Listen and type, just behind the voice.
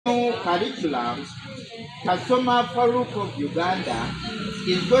curriculum, Kasoma Farouk of Uganda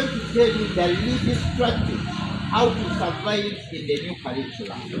is going to tell you the lead strategy how to survive in the new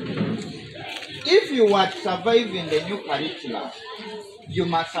curriculum. If you want to survive in the new curriculum, you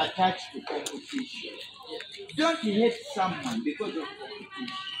must attach to competition. Don't hate someone because of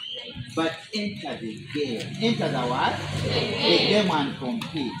competition, but enter the game. Enter the what? The game and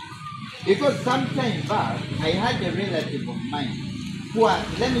compete. Because some time back, I had a relative of mine who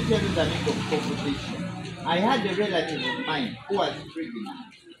was, let me tell you the meaning of competition. I had a relative of mine who was pregnant,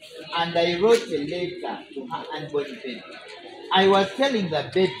 and I wrote a letter to her unborn baby. I was telling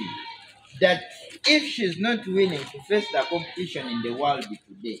the baby that if she's not willing to face the competition in the world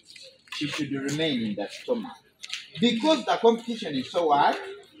today, she should remain in the stomach. Because the competition is so hard,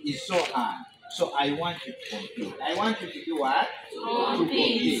 is so hard. So I want you to compete. I want you to do what? To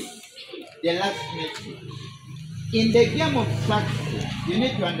compete. The last message. In the game of success, you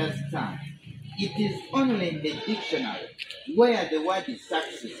need to understand it is only in the dictionary where the word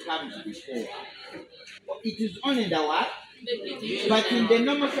success comes before. It is only the what? But in the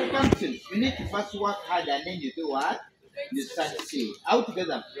normal circumstances, you need to first work hard and then you do what? You succeed. All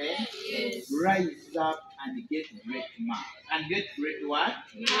together, friends, rise up and get great marks. And get great what?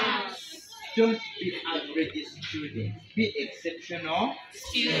 Marks. Don't be average students. Be exceptional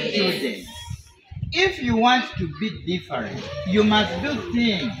students. If you want to be different, you must do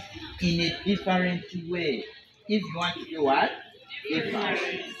things in a different way. If you want to do what? Different.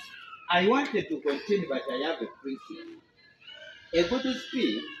 I wanted to continue, but I have a principle. A good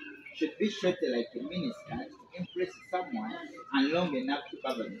speech should be short like a miniskirt to impress someone and long enough to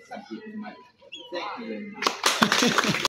cover the subject matter. Thank you very much.